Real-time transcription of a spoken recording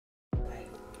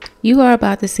You are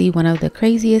about to see one of the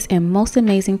craziest and most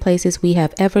amazing places we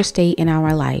have ever stayed in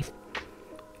our life.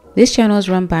 This channel is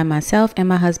run by myself and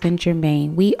my husband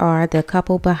Jermaine. We are the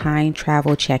couple behind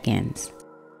Travel Check-ins.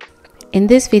 In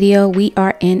this video, we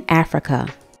are in Africa.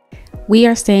 We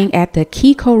are staying at the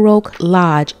Keekorok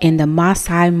Lodge in the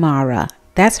Masai Mara.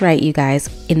 That's right, you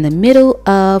guys, in the middle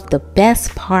of the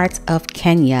best parts of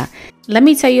Kenya. Let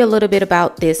me tell you a little bit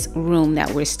about this room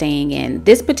that we're staying in.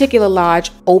 This particular lodge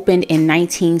opened in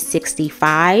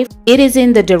 1965. It is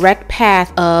in the direct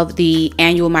path of the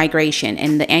annual migration.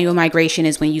 And the annual migration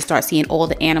is when you start seeing all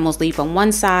the animals leave from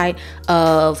one side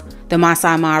of the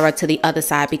Masai Mara to the other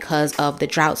side because of the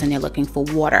droughts and they're looking for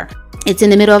water. It's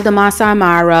in the middle of the Masai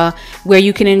Mara where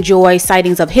you can enjoy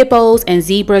sightings of hippos and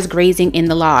zebras grazing in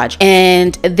the lodge.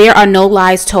 And there are no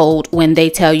lies told when they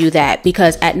tell you that,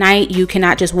 because at night you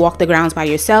cannot just walk the grounds by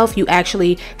yourself. You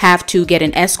actually have to get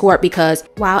an escort because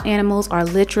wild animals are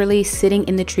literally sitting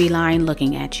in the tree line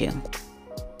looking at you.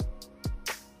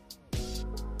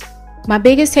 My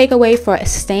biggest takeaway for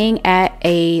staying at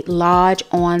a lodge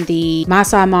on the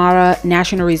Masai Mara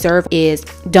National Reserve is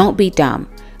don't be dumb.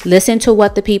 Listen to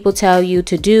what the people tell you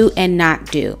to do and not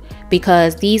do,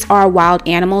 because these are wild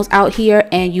animals out here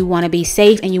and you want to be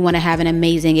safe and you want to have an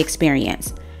amazing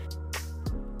experience.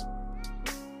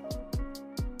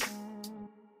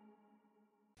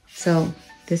 So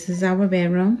this is our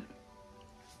bedroom.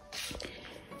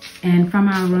 And from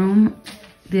our room,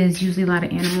 there's usually a lot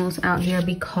of animals out here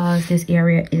because this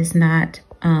area is not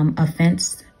a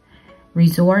fenced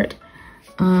resort.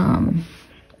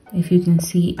 If you can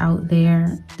see out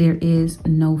there, there is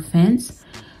no fence.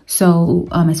 So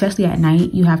especially at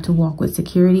night, you have to walk with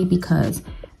security because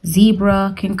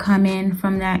zebra can come in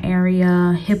from that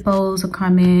area. Hippos will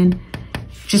come in,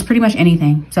 just pretty much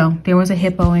anything. So there was a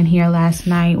hippo in here last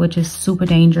night, which is super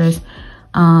dangerous.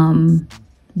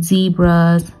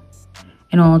 Zebras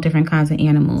and all different kinds of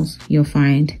animals you'll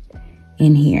find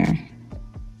in here.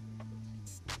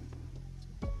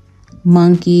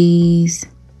 Monkeys.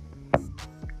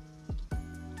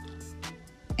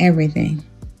 Everything.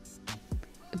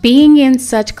 Being in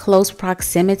such close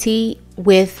proximity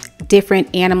with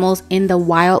different animals in the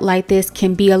wild like this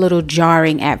can be a little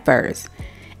jarring at first.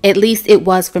 At least it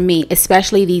was for me,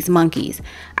 especially these monkeys.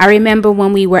 I remember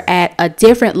when we were at a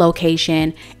different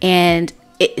location and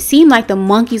it seemed like the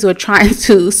monkeys were trying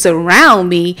to surround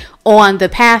me on the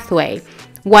pathway.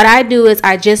 What I do is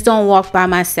I just don't walk by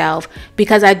myself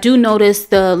because I do notice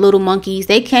the little monkeys,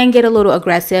 they can get a little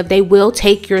aggressive. They will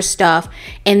take your stuff.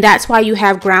 And that's why you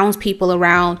have grounds people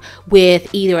around with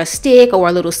either a stick or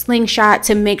a little slingshot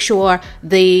to make sure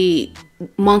the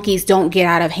monkeys don't get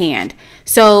out of hand.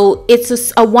 So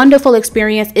it's a wonderful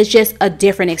experience. It's just a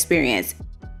different experience.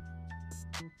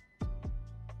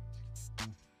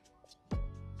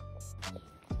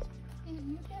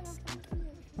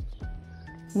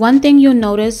 One thing you'll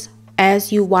notice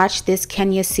as you watch this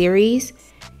Kenya series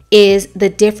is the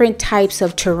different types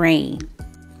of terrain.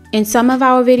 In some of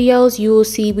our videos, you will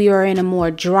see we are in a more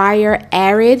drier,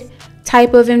 arid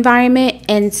type of environment,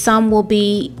 and some will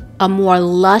be a more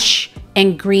lush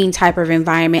and green type of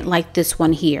environment like this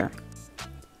one here.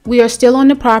 We are still on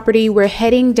the property. We're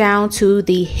heading down to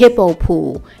the hippo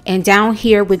pool, and down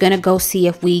here we're gonna go see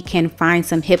if we can find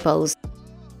some hippos.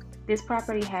 This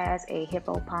property has a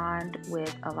hippo pond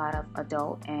with a lot of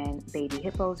adult and baby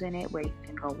hippos in it where you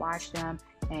can go watch them,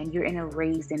 and you're in a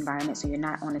raised environment so you're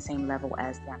not on the same level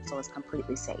as them, so it's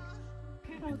completely safe.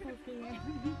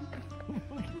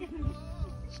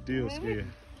 Still scared.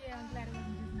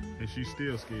 And she's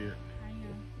still scared.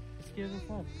 Scared of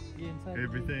what?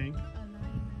 Everything.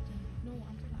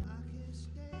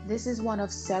 This is one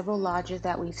of several lodges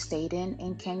that we've stayed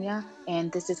in Kenya, and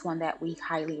this is one that we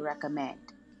highly recommend.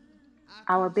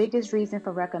 Our biggest reason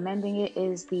for recommending it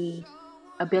is the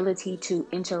ability to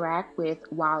interact with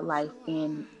wildlife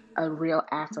in a real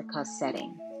Africa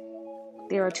setting.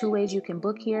 There are two ways you can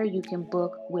book here. You can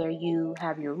book where you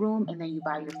have your room and then you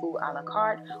buy your food a la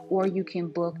carte, or you can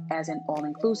book as an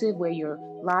all-inclusive where your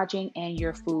lodging and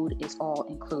your food is all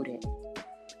included.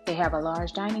 They have a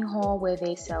large dining hall where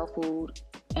they sell food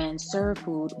and serve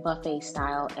food buffet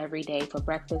style every day for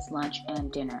breakfast, lunch,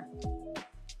 and dinner.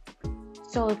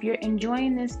 So if you're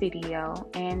enjoying this video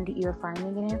and you're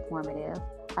finding it informative,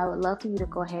 I would love for you to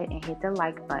go ahead and hit the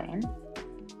like button.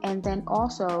 And then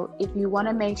also, if you want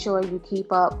to make sure you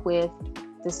keep up with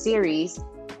the series,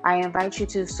 I invite you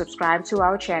to subscribe to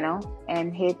our channel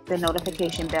and hit the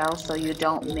notification bell so you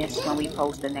don't miss when we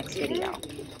post the next video.